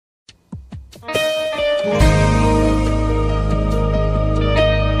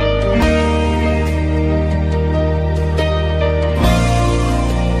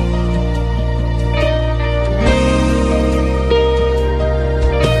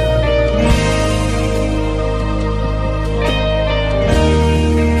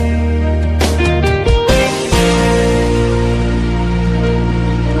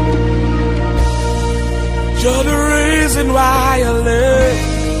You're the reason why I live,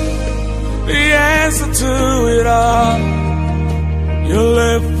 the answer to it all. You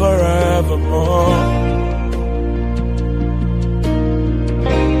live forevermore.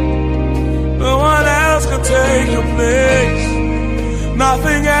 No one else can take your place.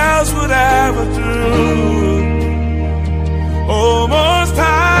 Nothing else would ever do. Almost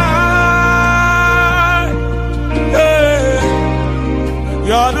time. Hey.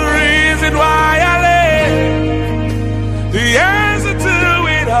 You're the reason why I live, the answer to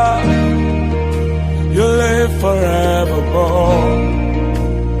it all. You live forevermore.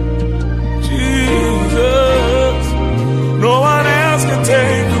 Jesus, no one else can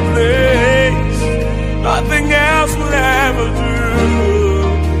take your place. Nothing else will ever do.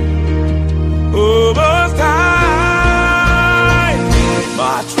 Over time,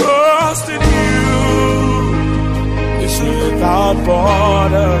 my trust in you is without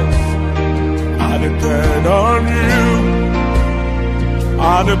borders. I depend on you. I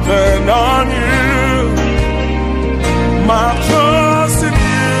depend on you. My trust in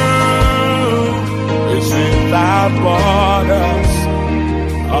you is without borders.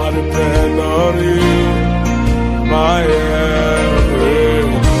 I depend on you, my everything.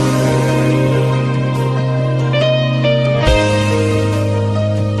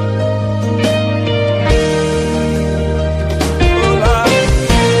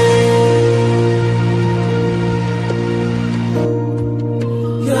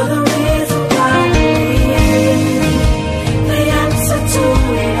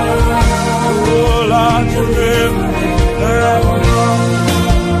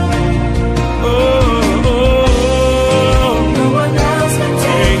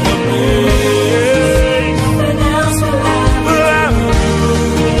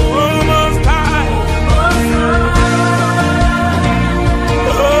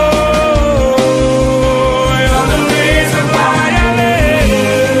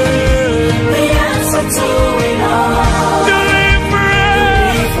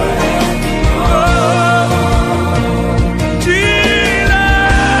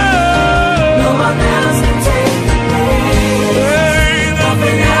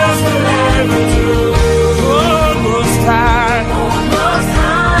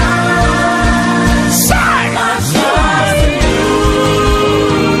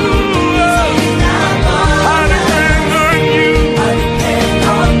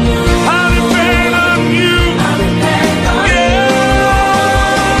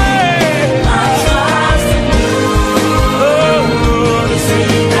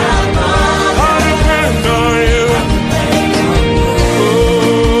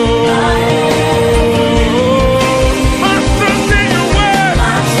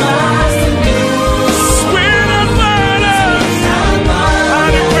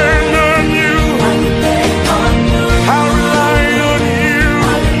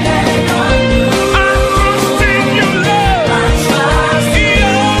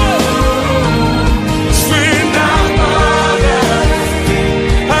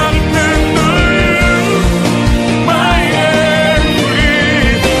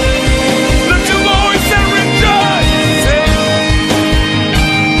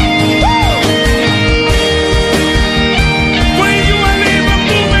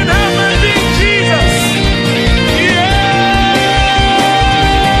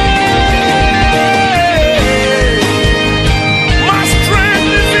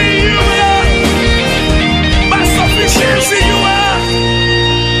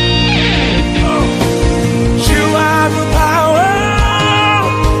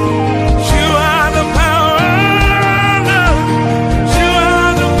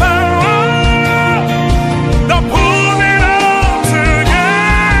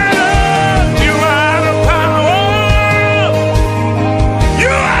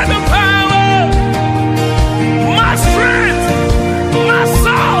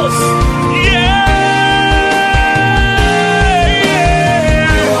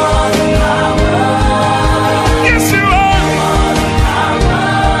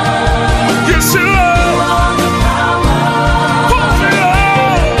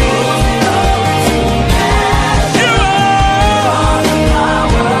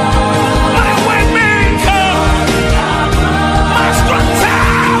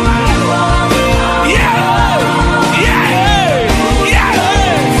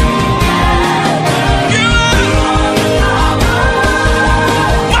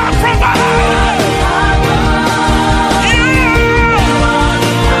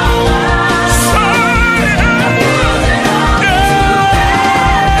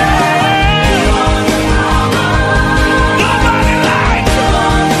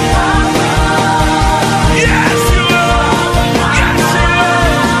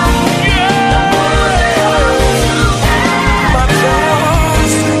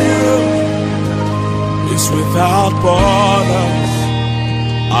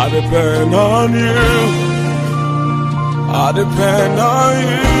 depend on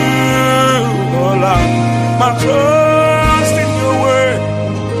you, oh Lord. My trust in your word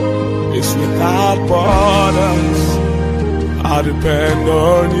is without borders. I depend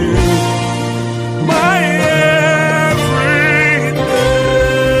on you, my everything.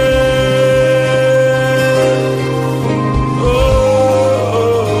 Oh,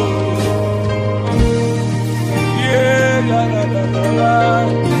 yeah, la, la, la, la, la.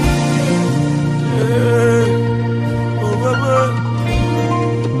 Yeah. Oh,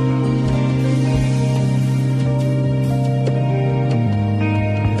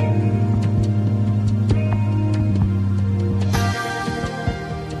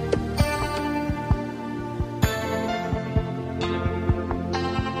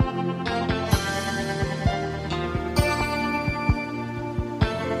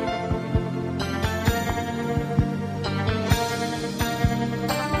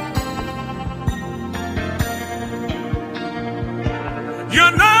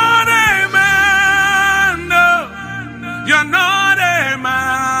 you're not a man, no. You're not a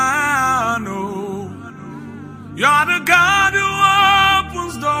man, no. You're the God who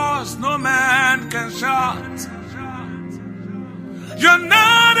opens doors no man can shut. You're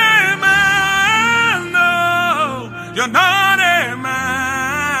not a man, no. You're not a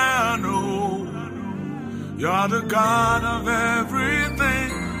man, no. You're the God of everything.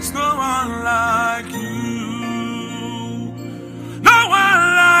 There's no one like you. No one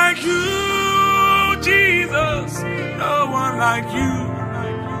like you, Jesus. No one like you.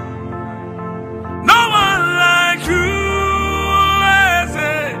 No one like you. I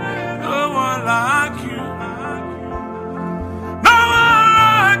say, no one like you. No one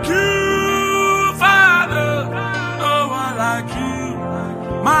like you, Father. No one like you,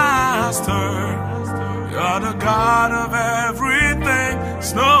 Master. You're the God of everything.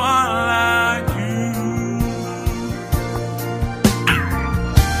 There's no one like you.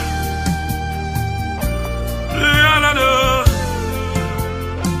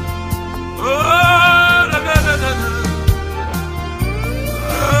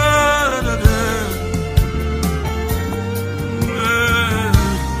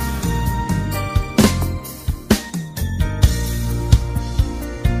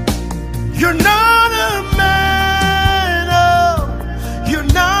 You're not a man, oh. You're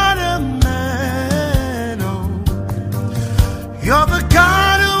not a man, oh. You're the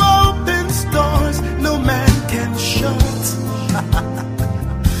God who opens doors no man can shut.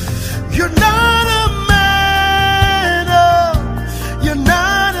 You're not a man, oh. You're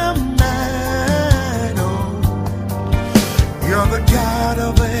not a man, oh. You're the God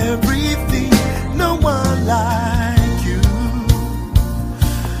of everything. No one like you.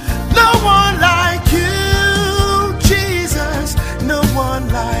 No one like you, Jesus. No one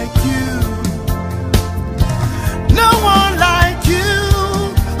like you. No one like you.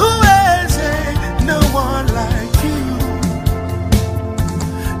 Who is it? No one like you.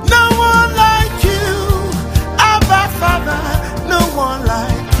 No one like you. Abba Father. No one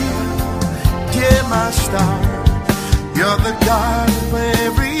like you. Dear Master, you're the God of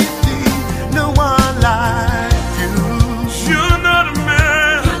everything. No one like you. You're not a man.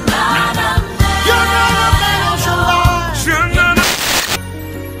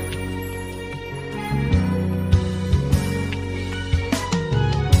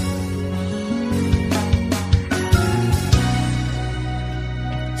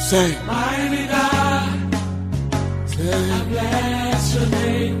 Say, mighty God, say, I bless your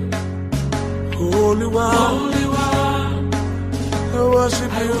name. Holy One, Holy One, I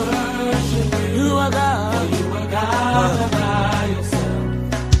worship you. You are God, you are God by yourself.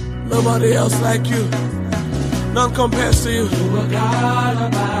 Nobody else like you, none compares to you. You are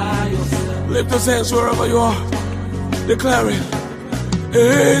God by yourself. Lift those hands wherever you are, declaring,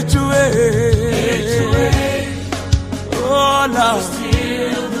 age to age, oh Lord.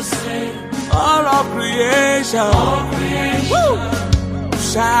 All of creation, woo,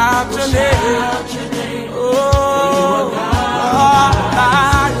 shout your name. Oh, I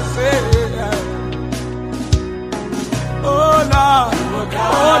say, oh Lord,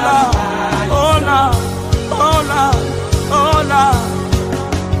 oh Lord, oh Lord, oh Lord, oh Lord,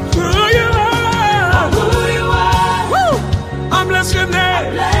 who you are, woo, I bless your name,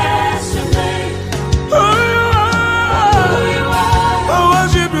 who you are, I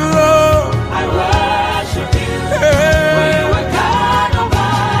worship you, Lord.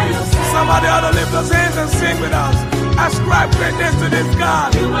 Somebody ought to lift those hands and sing with us. Ascribe greatness to this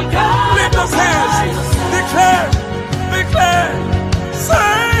God. Lift those hands. Declare, declare,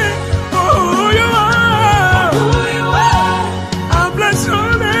 say who you are. I bless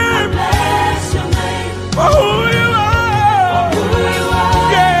your name. For who you are.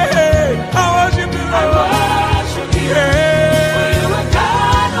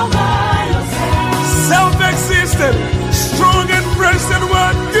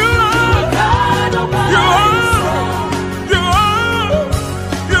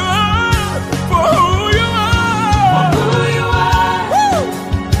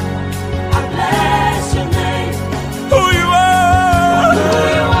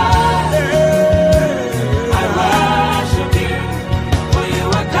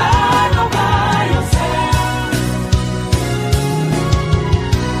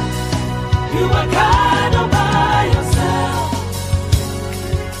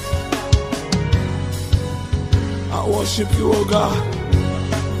 worship you, oh God.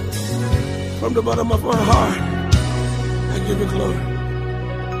 From the bottom of my heart, I give you glory.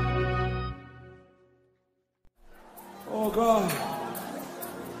 Oh God.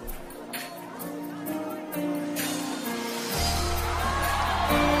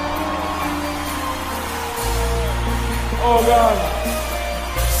 Oh God.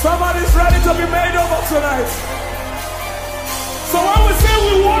 Somebody's ready to be made over tonight. So when we say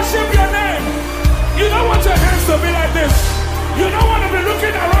we worship your name, you don't want your hands to be like this. You don't want to be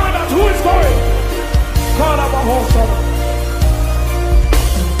looking around at who is going. Call up a whole summer.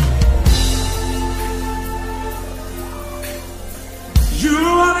 You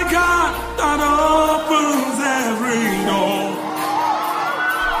are the God that opens every door.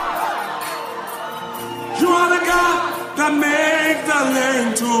 You are the God that makes the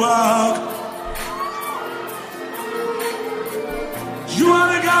lame to walk. You are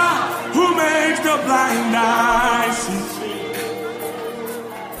the God who makes the blind eyes see.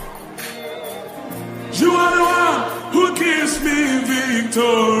 You are the one who gives me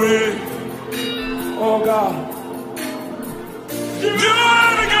victory. Oh God. You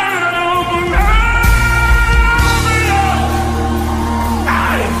are the God of every door.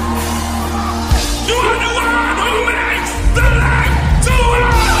 You are the one who makes the light to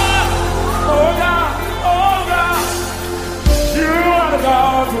walk. Oh God, oh God. You are the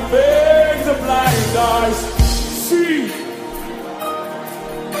God who makes the blind eyes see.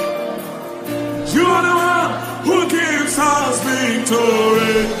 You are the one who gives us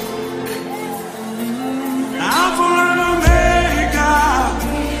victory. Alpha and Omega.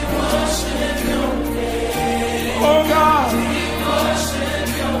 Oh God.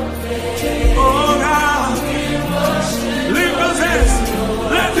 Oh God. Lift those hands.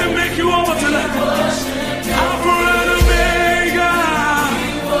 Let them make you over tonight. Alpha and Omega.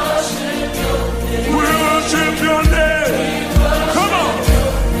 We worship your name. Come on.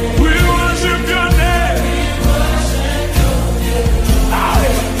 We worship your name.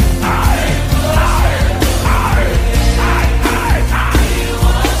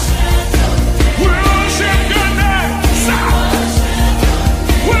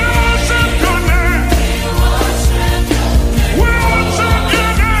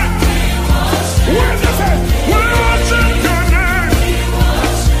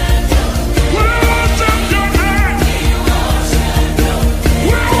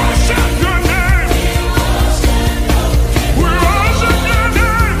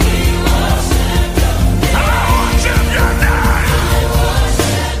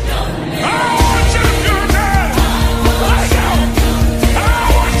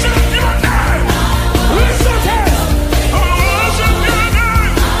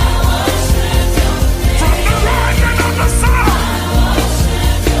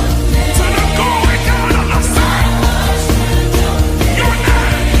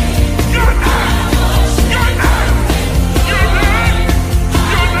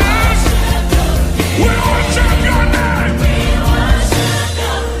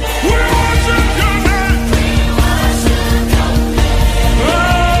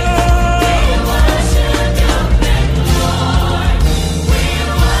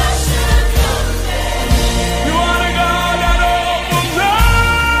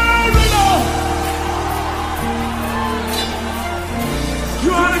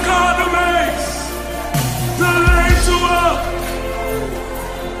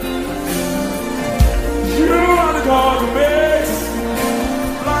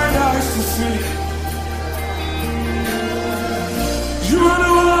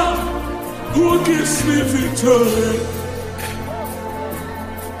 Gives me victory.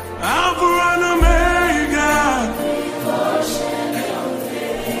 Alpha and Omega.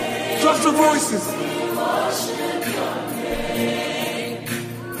 Trust the voices. We worship your name.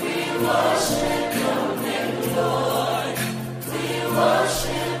 We worship your name, Lord. We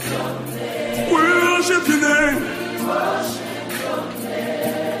worship your name. We worship your name. We worship your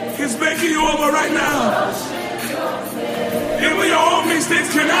name. He's making you over right now. Even your own mistakes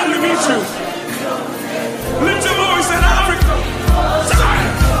cannot limit you. Lift your voice in Africa.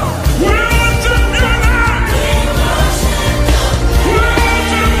 We worship your name. We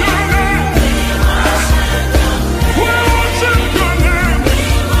worship your name. We worship your name.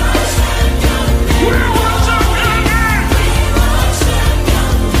 We worship your name.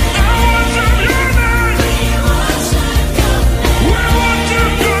 I worship your name. We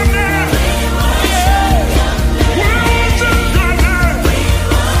worship your name. We worship your name.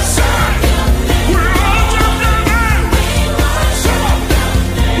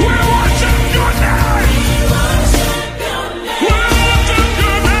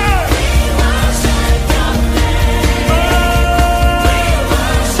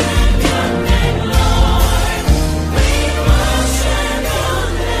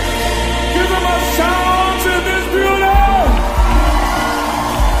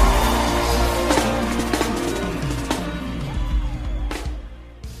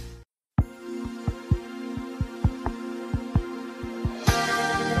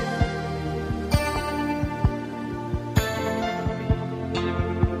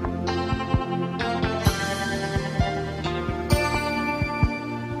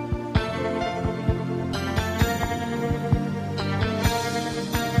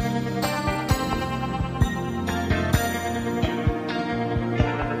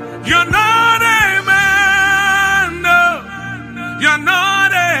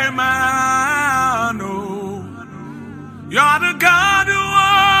 not a man, no. You're the God who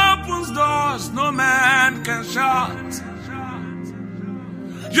opens doors no man can shut.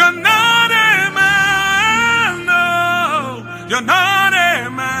 You're not a man, no. You're not a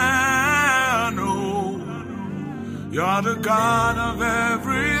man, no. You're the God of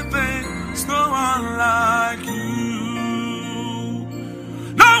everything. There's no one like you.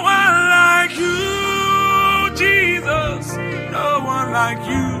 No one like you, Jesus. No one like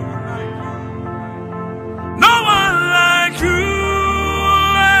you. No one like you.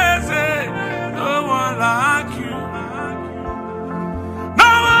 I say, no one like you.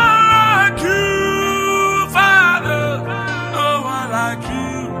 No one like you, Father. No one like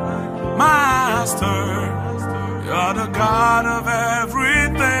you, Master. You're the God of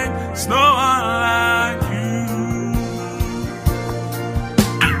everything. There's no one like you.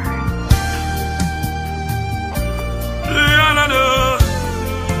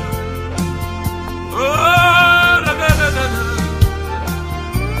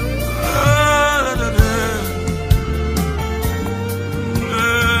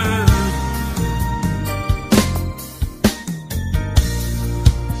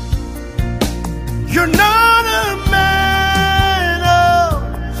 You're not a man,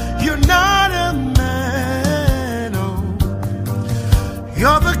 oh. You're not a man, oh.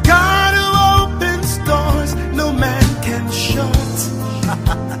 You're the God who opens doors no man can shut.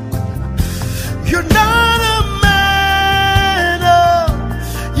 You're not a man,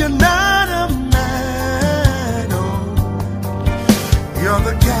 oh. You're not a man, oh. You're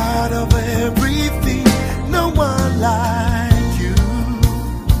the God of everything. No one like you.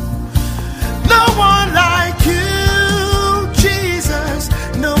 No one like you, Jesus.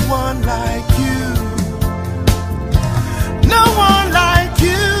 No one like you. No one like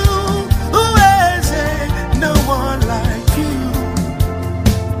you. Who is it? No one like you.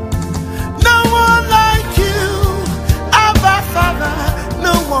 No one like you. Abba Father.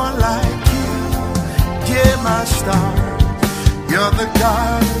 No one like you. Yeah, my star. You're the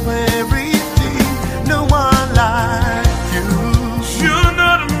God of everything. No one like you. You're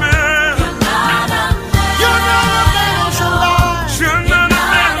not a man. You're not a man who shall lie. You're not a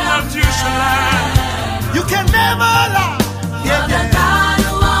man that you shall lie. You can never lie. Yeah, yeah.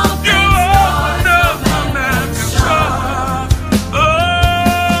 You open up no man can shut.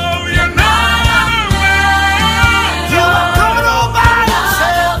 Oh, you're not a man. You are God all by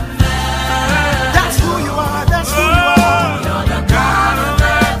yourself. That's who you are. That's who you are. You're the God of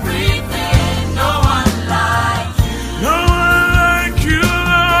everything. No one like you. No one like you,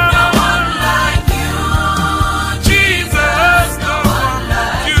 Lord. No one like you, Jesus. No one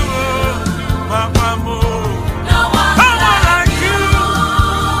like you, Papa Mo. No one like you.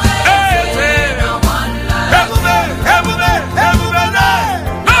 Hey, no one like you. Heaven,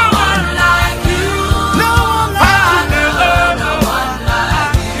 No one like you. no one like Father, no one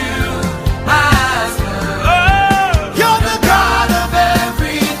like you. Master, oh, You're the God of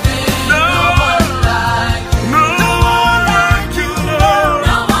everything. no one like you. No one like you, Lord.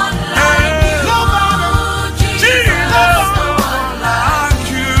 No one like you. Nobody. Jesus, no one like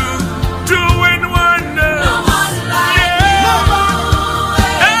you. Doing wonders. No one like you. No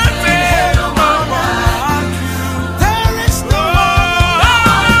one like you. There is no No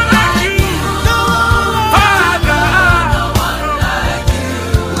one like you. no one Father,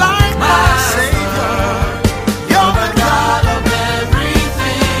 like my Savior. You're the God of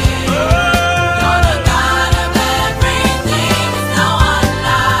everything. You're the God of everything. No one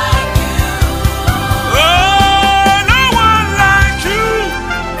like you. Oh, no one like you.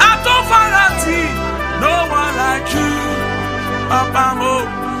 Atofarati. No one like you. Papa Mo.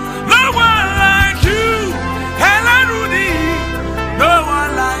 No one like you. Helen Rudy. No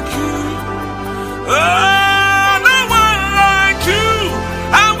one like you. Oh, no one like you.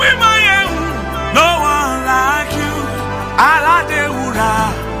 Awimayehu. No one like you. Aladeura.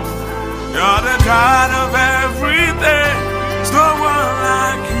 You're the God of everything. There's no one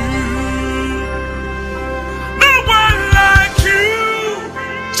like you. No one like you.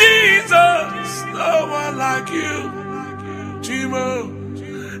 Jesus. No one like you. Timo.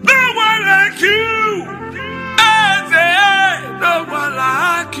 No one like you. Isaiah. No one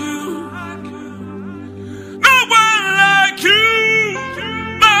like you. No one like you.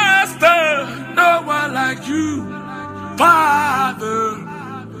 Master. No one like you. Father.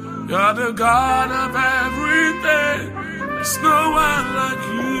 You're the God of everything. There's no one like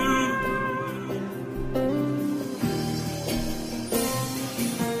you.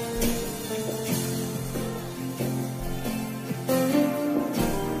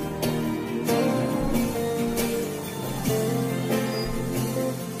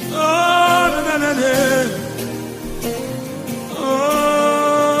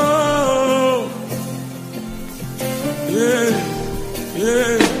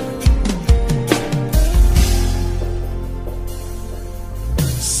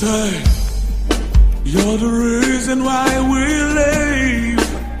 Say, you're the reason why we live.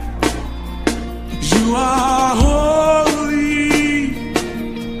 You are holy,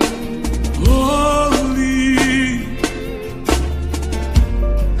 holy.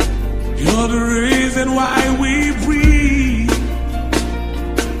 You're the reason why we breathe.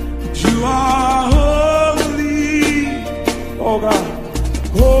 You are holy, oh God,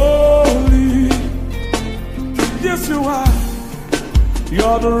 holy. Yes, you are.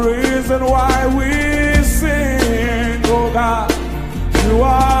 You're the reason why we sing, oh God. You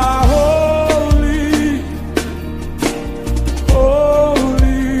are holy,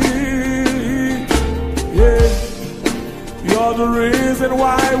 holy, yeah. You're the reason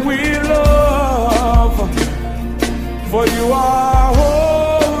why we love, for you are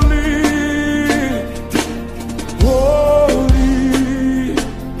holy, holy.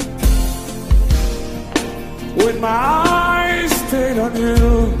 With my eyes stayed on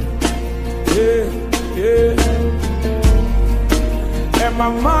you, yeah, yeah. And my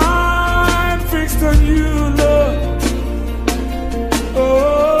mind fixed on you, Lord.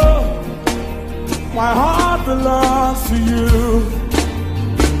 Oh, my heart belongs to you,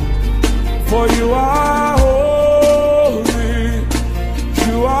 for you are holy,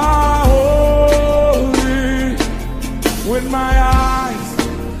 you are holy. With my eyes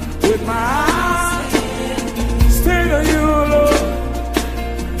stayed on you, Lord,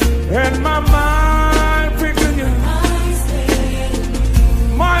 and my mind fixed on you.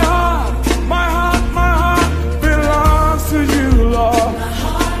 My heart belongs to you, Lord.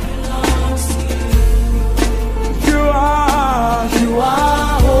 You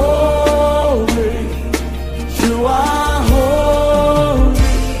are holy. You are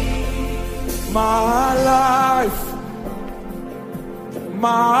holy. My life,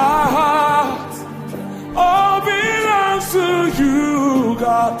 my heart, all belongs to you,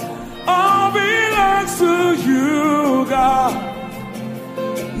 God. All belongs to you, God.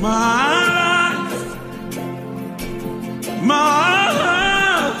 My life, my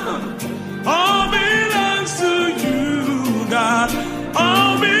heart, all belongs to you, God.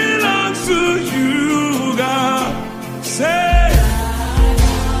 All belongs to you, God. Say,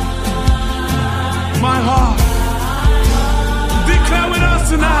 my heart, declare with us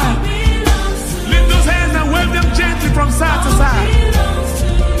tonight. Lift those hands and wave them gently from side to side.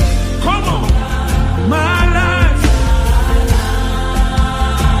 Come on. My life,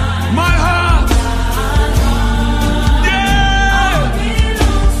 my heart, yeah,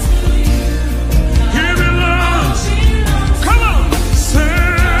 here belongs. Come on, say,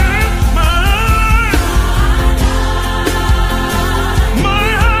 my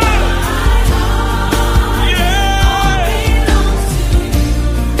heart, yeah,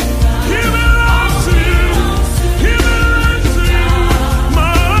 here belongs to you, here belongs to you, my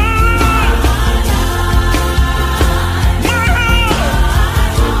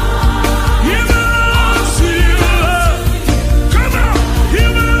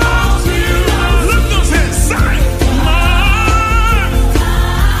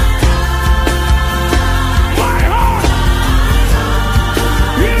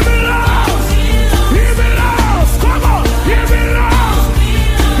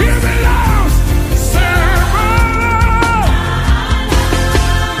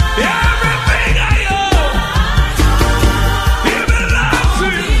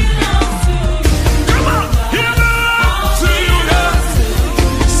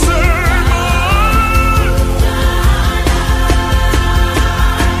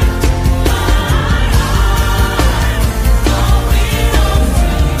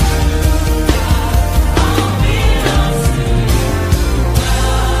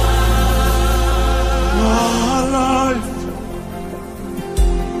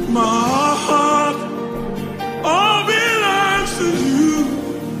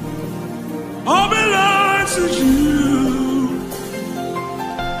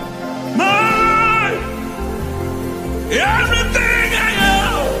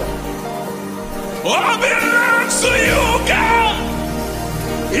All belongs to you, God.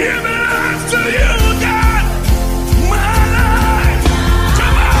 It belongs to you, God. My life,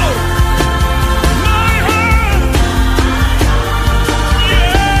 come on. My heart,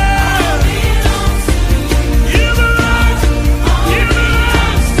 yeah.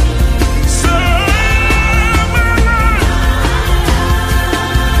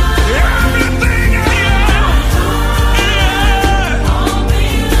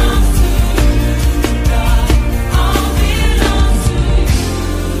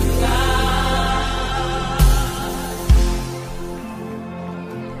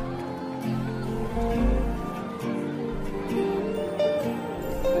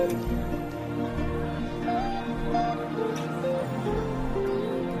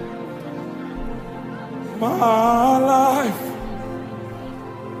 my life.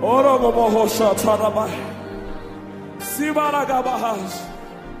 Orogobohosha tarabai. Sibaragabahas.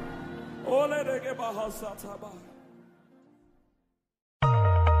 Oledegebahasa tabai.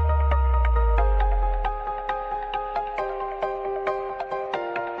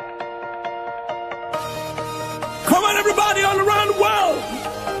 Come on, everybody all around the world.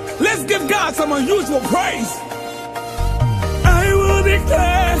 Let's give God some unusual praise. I will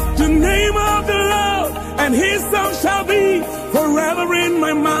declare the name of the Lord, and his song shall be forever in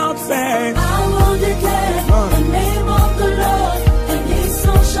my mouth. Say, I will declare the name of the Lord, and his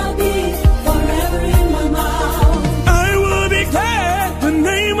song shall be forever in my mouth. I will declare the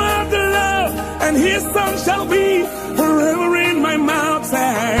name of the Lord, and his song shall be forever in my mouth. Say,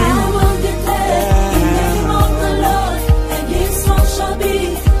 I will declare the name of the Lord, and his song shall be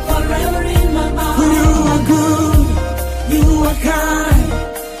forever in my mouth. You are good, you are kind,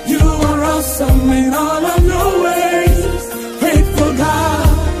 you are awesome in all of your ways. Faithful God,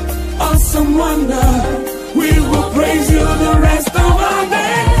 awesome wonder, we will praise you the rest of our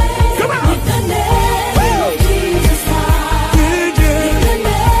day. Come on! With the name of Jesus high. Yeah, yeah. With the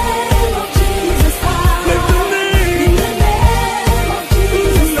name of Jesus high. Lift the name. With the name of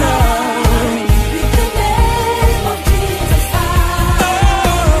Jesus high. With the name of Jesus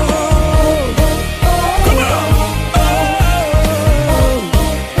high. Come on!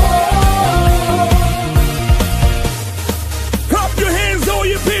 Clap your hands, all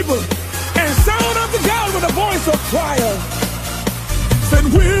you people, and sound up to God with a voice of triumph. Said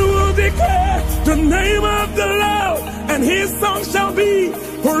we will declare the name of the Lord, and his song shall be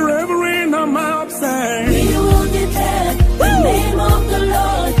forever in our mouth. Say, We will declare the name of the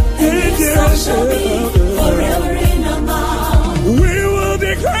Lord, and his song shall be forever in our mouth. we will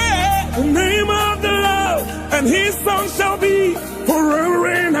declare the name of the Lord, and his song shall be forever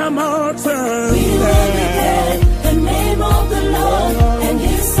in our mouth. We will declare the name of the Lord, and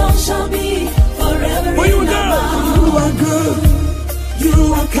his song shall be forever For you in our know, mouth. you are good, you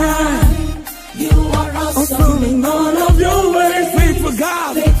are kind, You are awesome awesome in all of your ways. Faithful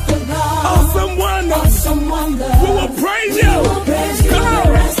God, faithful God, awesome wonder, awesome wonder. we will praise We you. will praise you Come the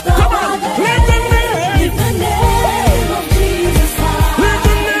on, rest of come our on, day. lift the name, Lift the name of Jesus high. lift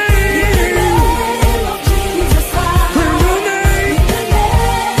the Lift the name, name of Jesus high. lift the name, Lift the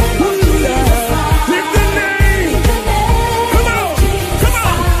name of Jesus high. lift the name. Lift the name Come on, of Jesus come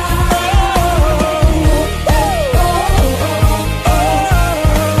on.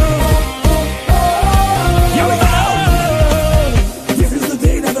 Here we go. This is the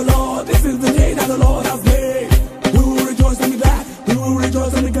day that the Lord, this is the day that the Lord has made. We will rejoice and be glad. We will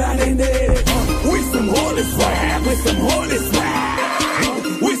rejoice and be glad in it. With some holy swag, with some holy swag.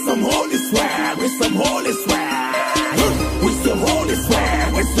 With some holy swag, with some holy swag. With some holy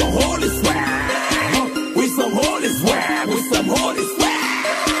swag, with some holy swag. With some holy swag, with some holy swag.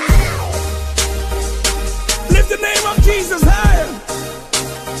 Lift the name of Jesus higher.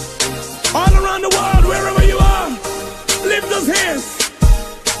 All around the world, wherever you are, lift those hands.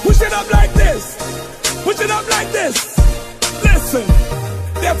 Push it up like this. Push it up like this. Listen.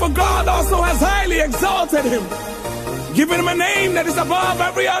 Therefore God also has highly exalted him, giving him a name that is above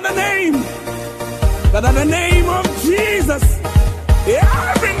every other name. That at the name of Jesus,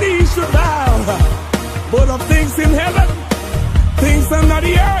 every knee should bow. Both of things in heaven, things under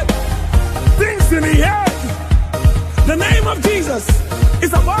the earth, things in the earth. The name of Jesus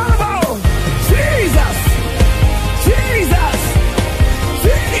is above all. Jesus! Jesus!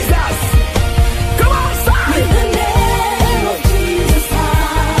 Jesus! Come on, son! With the name of Jesus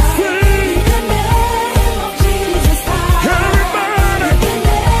high. Sing, With the name of Jesus high. everybody! With the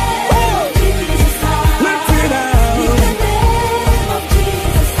name of Jesus high. Lift it With up! the name of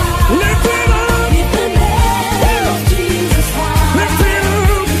Jesus high. Lift it up! With the name of Jesus high. Lift it up!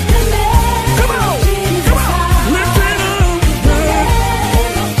 With the name Come on! of Jesus Come on! high. Lift it up! With the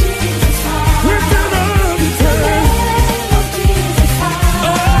name of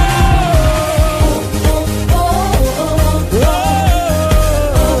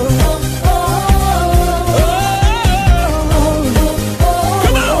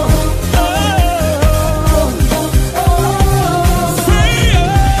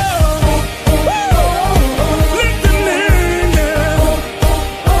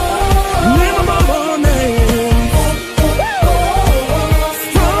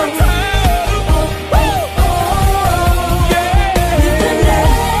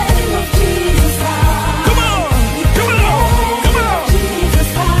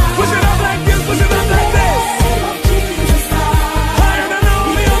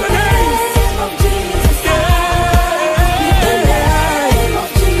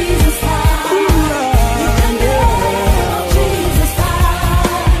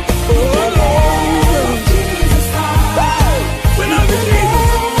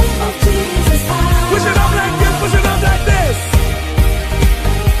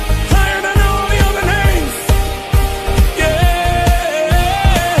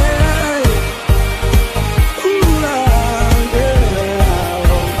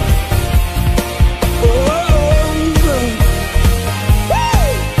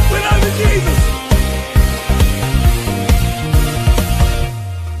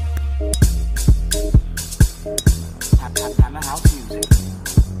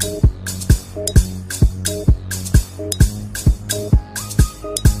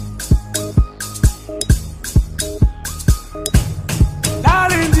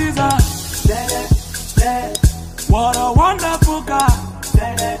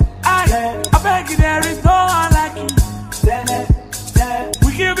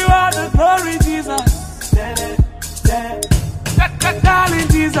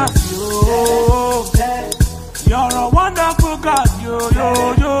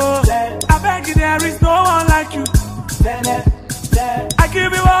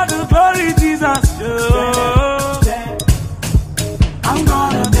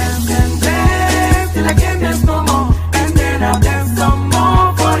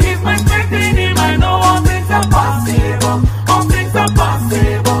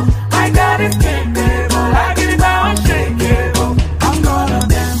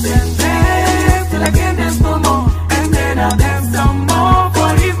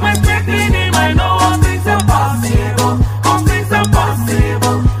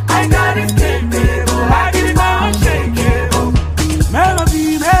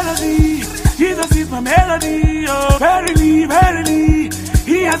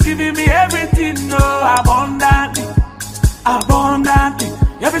giving me everything, oh, abundantly, abundantly,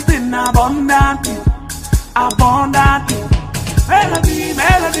 everything abundantly, abundantly. Melody,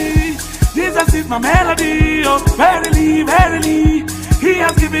 melody, Jesus is my melody, oh, verily, verily, He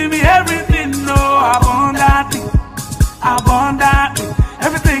has given me everything, oh, abundantly, abundantly,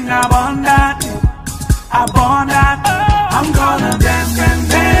 everything abundantly, abundantly. I'm gonna dance and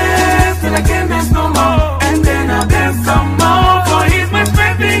dance till I can't dance no more, and then I'll dance some more. For He's my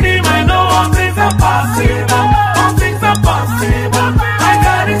strength in Him. I know all things are possible. All things are possible. My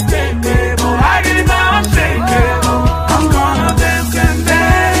God is capable. I get it unshakable. I'm gonna dance and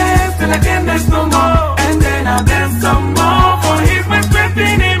dance till I can't dance no more, and then I'll dance some more. For He's my strength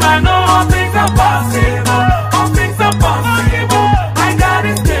in Him. I know all things are possible. All things are possible. My God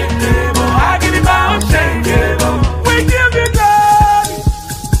is capable. I get it unshakable. We give you glory.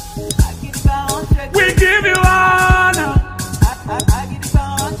 We give you honor.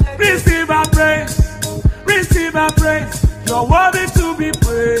 Receive our praise. Receive our praise. You're worthy to be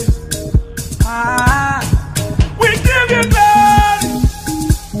praised. We give you glory.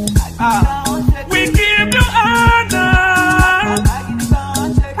 We give you honor.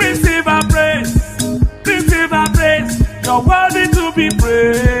 Receive our praise. Receive our praise. You're worthy to be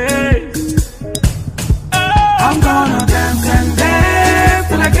praised. I'm gonna dance and dance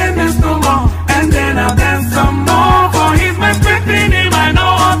till I can't dance no more, and then I'll dance some more. For He's my strength in Him. I know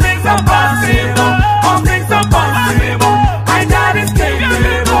all things are possible. All things are possible. My God is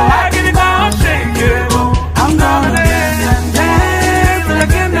capable. I get it unshakable. I'm gonna dance and dance till I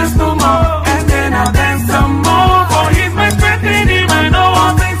can't dance no more, and then I'll dance some more. For He's my strength in Him. I know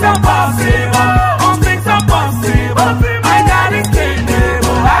all things are possible. All things are possible. My God is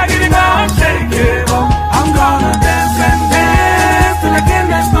capable. I get it unshakable. I'm gonna dance and dance till I can't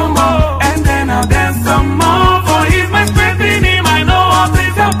dance no more, and then I'll dance some more. For He's my strength in Him. I know all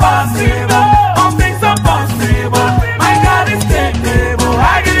things are possible. All things are possible. My God is capable.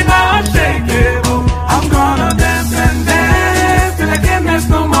 I get it unshakable. I'm gonna dance and dance till I can't dance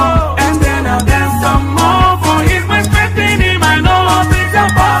no more, and then I'll dance some more. For He's my strength in Him. I know all things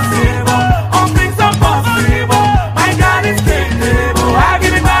are possible. All things are possible. My God is capable. I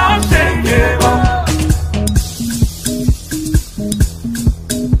get it unshakable.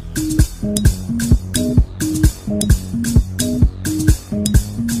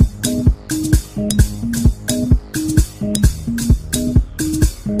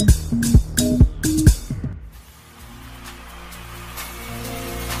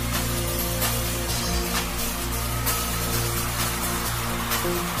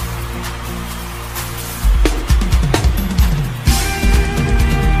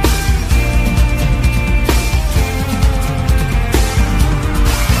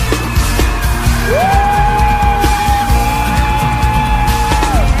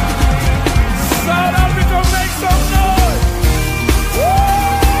 South Africa, make some noise.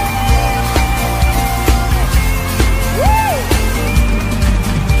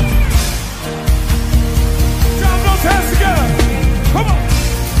 Jump those hands together. Come on.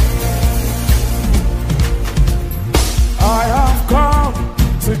 I have come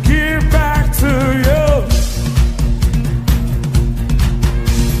to give back to you.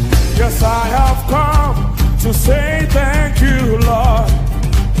 Yes, I have come to say thank you, Lord.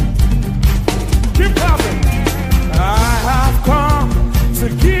 Keep clapping. I have come to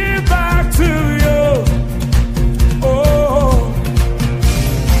give back to you. Oh,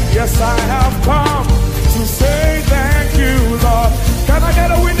 yes, I have come to say thank you, Lord. Can I get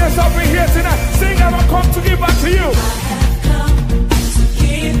a witness up in here tonight? Sing, I have come to give back to you.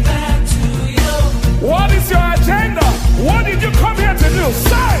 What is your agenda? What did you come here to do?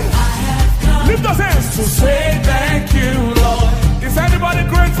 Say! Lift those hands to say thank you, Lord. Is anybody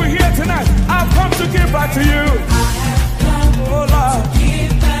grateful here tonight? I've come to give back to you. Oh, Lord.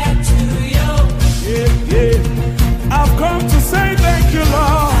 Yeah, yeah. I've come to say thank you,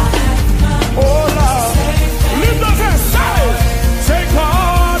 Lord. Oh, Lord. Lift those hands. Say! Take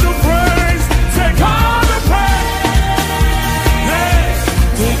all the praise. Take all the praise. Yes.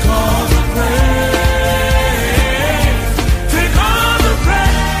 Take all the praise.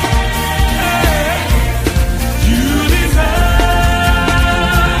 You deserve.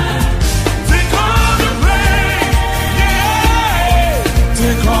 Take all the praise.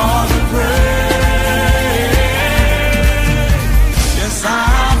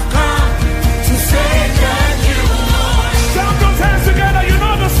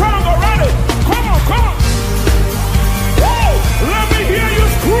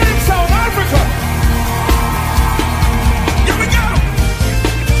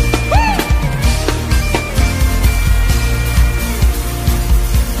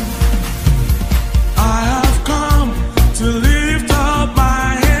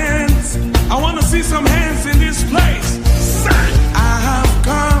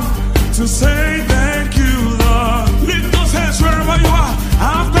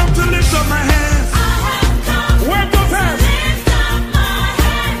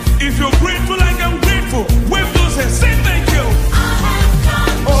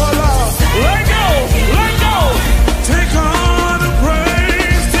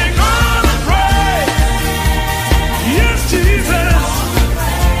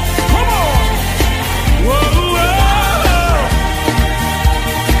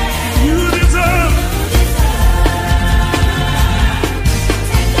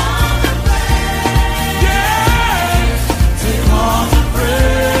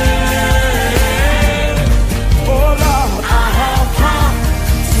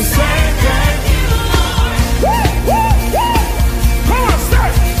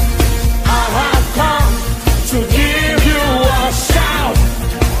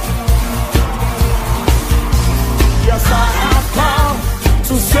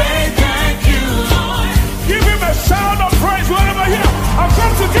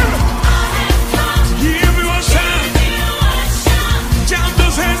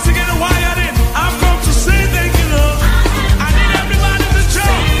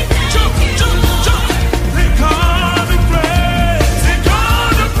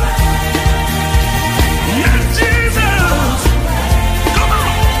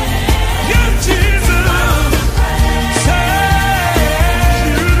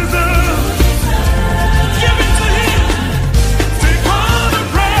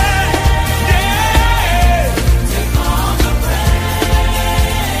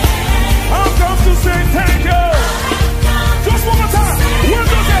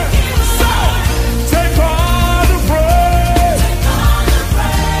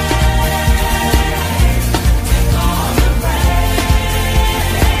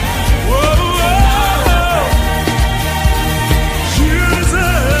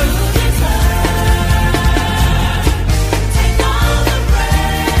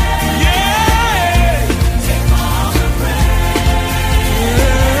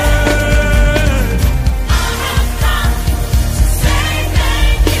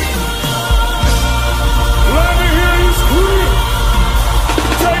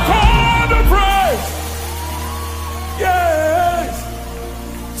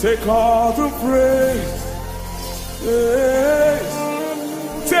 Take all the praise. Yes.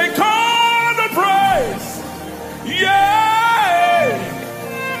 Take all the praise. Yeah.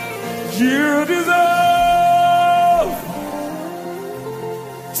 You deserve.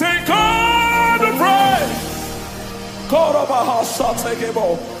 Take all the praise.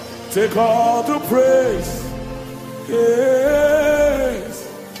 Take all the praise. Yes.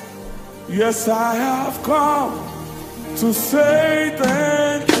 Yes, I have come to say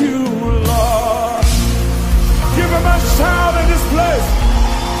thank you, Lord. Give him a shout in this place.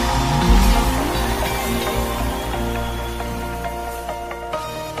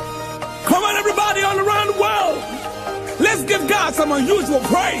 Come on, everybody all around the world. Let's give God some unusual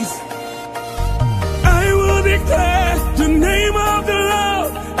praise. I will declare the name of the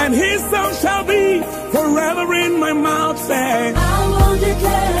Lord, and his song shall be forever in my mouth. Say, I will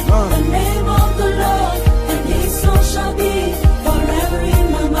declare the name of the Lord, and his song shall be forever in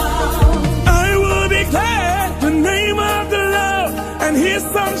my mouth. I will declare the name of the Lord, and his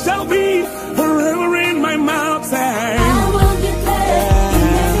song shall be forever in my mouth. Say, I will declare the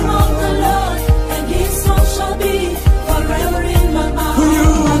name of the Lord, and his song shall be forever in my mouth. You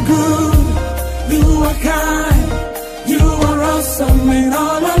are good, you are kind, you are awesome in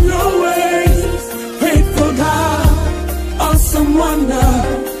all of your ways. Faithful God, awesome wonder,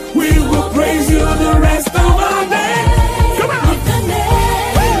 we will praise you the rest of our days. Come on! Lift the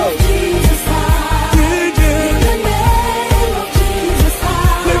name of Jesus high. Yeah, yeah. Lift the name of Jesus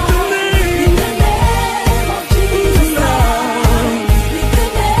high. Lift the name. Lift the name of Jesus high. Lift the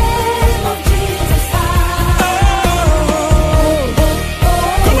name of Jesus high.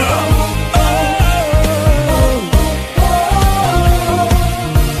 Come on!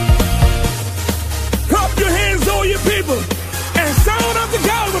 Clap your hands, all you people, and shout out to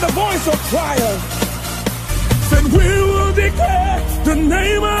God with a voice of triumph. Said we will declare the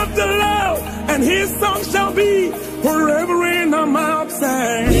name of the Lord, and his song shall be forever in our mouth.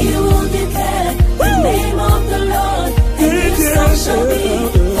 Say, We will declare the name of the Lord, and his song shall be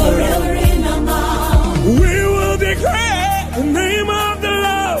forever in our mouth. we will declare the name of the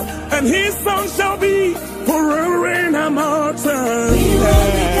Lord, and his song shall be forever in our mouth. We will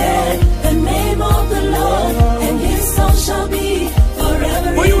declare the name of the Lord, and his song shall be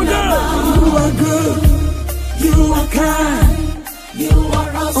forever For you in our know you mouth. are good, you are kind, You are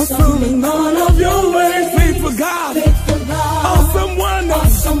awesome awesome in all of your ways. Faithful God, faithful God, awesome wonder,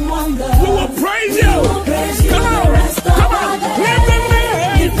 awesome wonder. we will praise you. We will praise you Come the on, rest of come our on, days. lift the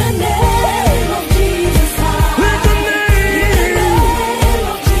name, Lift the name of Jesus high. lift the Lift the name, name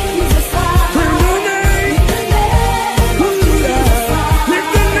of Jesus high. lift the name, Lift the name of Jesus high. lift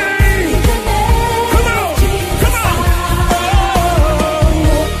the name. Lift the name Come of on, Jesus come on.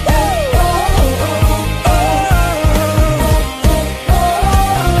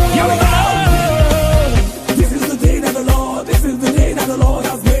 Here we go. This is the day that the Lord, this is the day that the Lord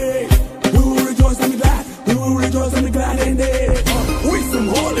has made. We will rejoice and be glad. We will rejoice and be glad in it. With some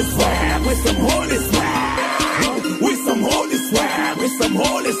holy swag, with some holy swag. With some holy swag, with some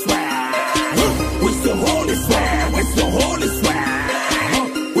holy swag. With some holy swag, with some holy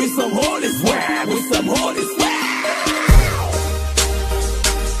swag. With some holy swag, with some holy swag.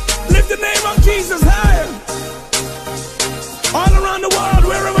 Lift the name of Jesus higher. All around the world,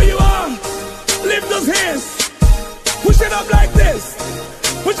 wherever you are, lift those hands. Push it up like this.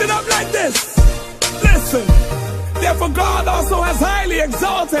 Push it up like this. Listen. Therefore, God also has highly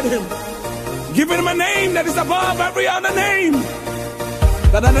exalted him, giving him a name that is above every other name.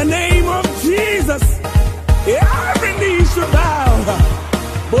 That at the name of Jesus, every knee should bow.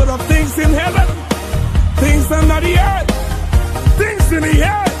 Both of things in heaven, things under the earth, things in the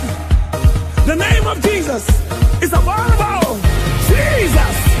earth. The name of Jesus is above all.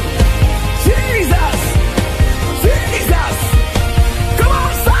 Jesus! Jesus! Jesus! Come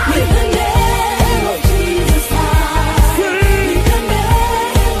on, son! Lift the name of Jesus high. Lift the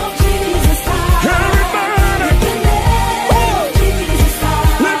name of Jesus high. Everybody, Lift the name of Jesus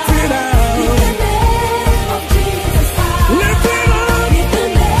high. lift it up. Lift the name of Jesus high. Lift it up. Lift the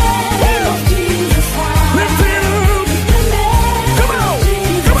name of Jesus high. Lift it up. Lift the name Come on. of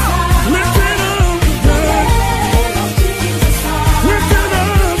Jesus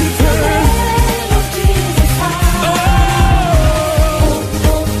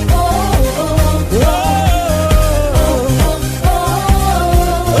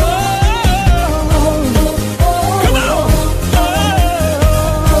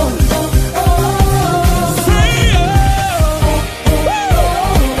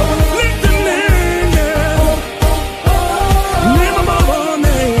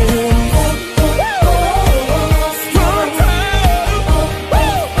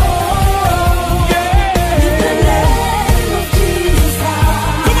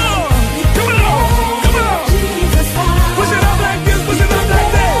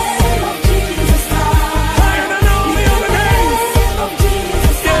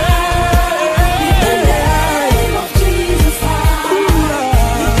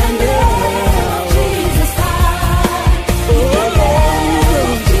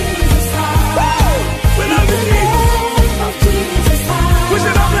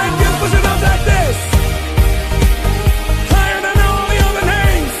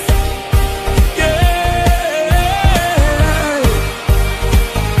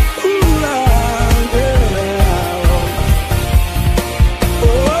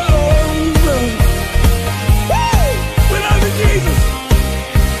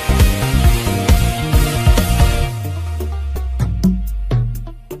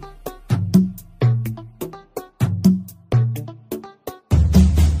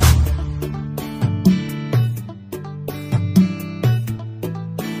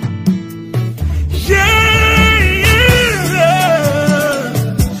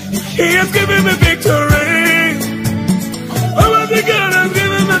He has given me victory. Almighty God has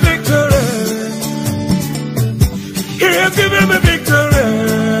given me victory. He has given me victory.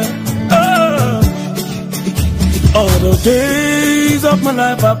 All the days of my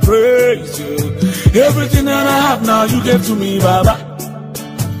life I praise you. Everything that I have now you gave to me, Baba.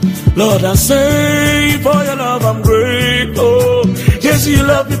 Lord, I say for your love I'm grateful. Yes, you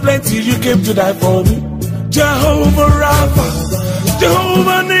love me plenty, you came to die for me. Jehovah Rapha,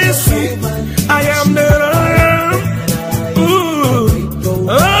 Jehovah Nissi, I am that I am. Ooh.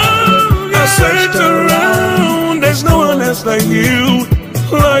 Oh, I searched around, there's no one else like you.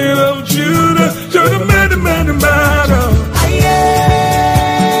 Lion of Judah, you're the man.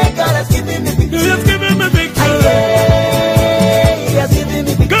 God has given me victory. He has given me victory. He has given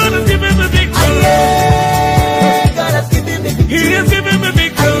me victory. God has given me victory. God has given me victory. He has given me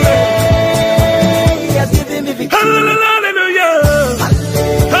victory. He has given me victory. Hallelujah.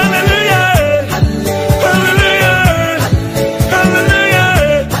 Hallelujah. Hallelujah. Hallelujah.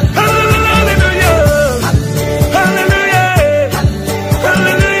 Hallelujah.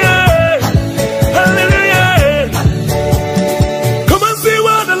 Hallelujah. Hallelujah. Come and see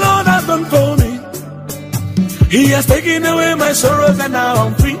what the Lord has done for me. He has taken away my sorrows and now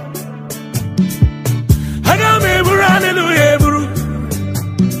I'm free. I got me, hallelujah, bro.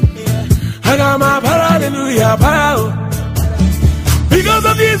 I got my hallelujah, power. Because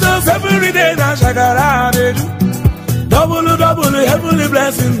of Jesus, every day now I got double heavenly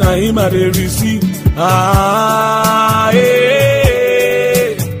blessings now him I receive. Ah,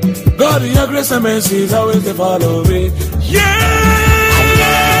 yeah. God, your grace and mercy is always to follow me. Yeah.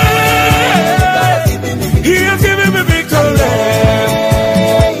 He has given me victory.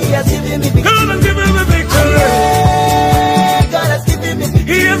 He has given me victory. God has given me victory. God has given me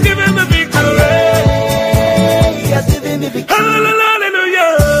victory. He has given me victory. He has given me victory. Hallelujah.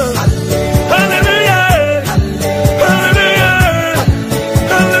 Hallelujah. Hallelujah. Hallelujah.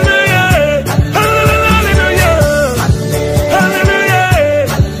 Hallelujah. Hallelujah.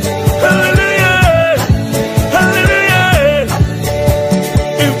 Hallelujah. Hallelujah.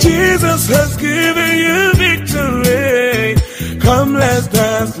 If Jesus has given you victory, come let's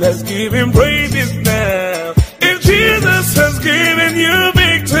dance, let's give him praises now. If Jesus has given you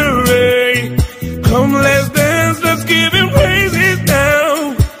victory, come let's dance, let's give him praises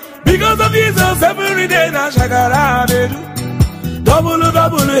now. Because of Jesus, every day now shakara they do. Double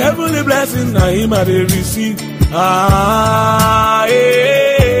heavenly blessing now him I they receive. Ah,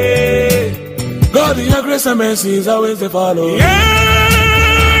 yeah. God in your grace and mercy is always to follow. Yeah.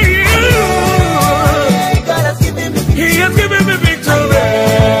 God has given me victory. He has given me victory.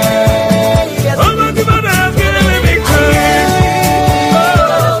 Almighty Father has given me victory.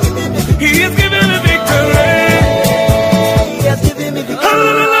 He has given me victory. He has given me victory.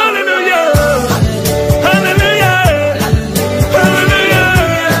 Hallelujah. Hallelujah. Hallelujah.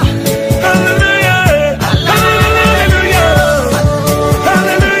 Hallelujah. Hallelujah.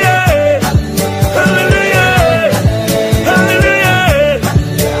 Hallelujah. Hallelujah. Hallelujah.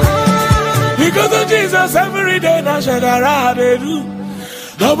 Because of Jesus, every day now shakara they do.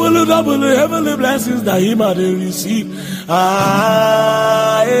 Double heavenly blessings that him I they receive.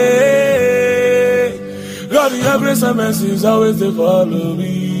 Ah, yeah. God, your grace and mercy is always to follow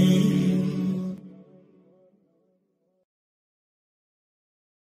me.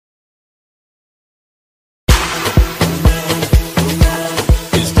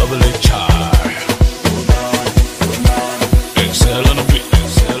 It's double HR. Excel on the beat.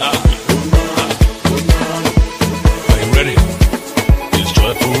 Excel on the beat. Are you ready? It's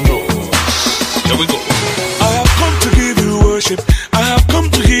joyful noise. Here we go. I have come to give you worship. I have come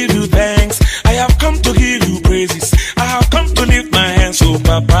to give you thanks. I have come to give you praises. I have come to lift my hands, oh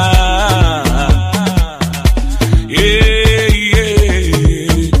Papa. Yeah,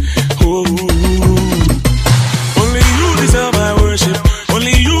 yeah. Oh, only you deserve my worship.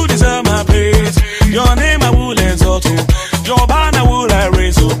 Only you deserve my praise. Your name I will exalt, oh. Your banner will I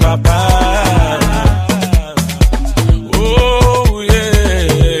raise, oh Papa. Oh,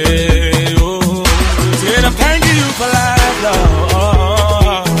 yeah. Oh, said I'm thanking you for life,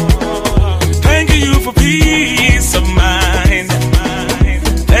 Lord. Thanking you for peace of mind.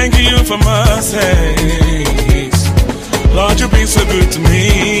 Thanking you for mercies. Lord, you've been so good to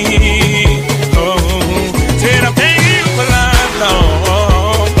me. Oh, said I'm thanking you for life,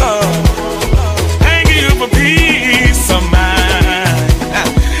 Lord. Thanking you for peace of mind.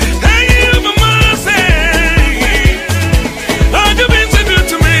 Thanking you for mercy. Lord, you've been so good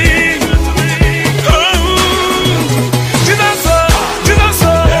to me. Oh, Jesus, oh, Jesus,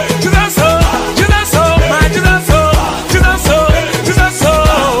 oh, Jesus, oh, Jesus, oh, my Jesus, oh, Jesus, oh, Jesus, oh.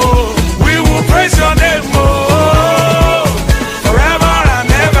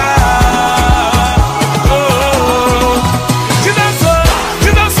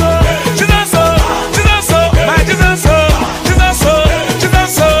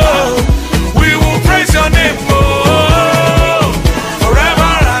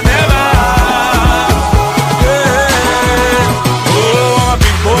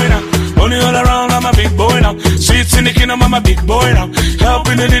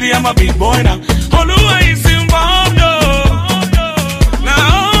 Lily, I'm a big boy now. Oluwa is involved,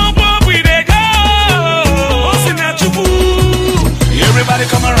 now what we they go? Everybody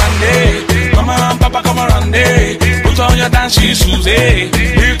come around, mama and papa come around, put on your dancing shoes,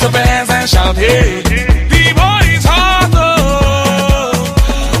 lift up your hands and shout, hey.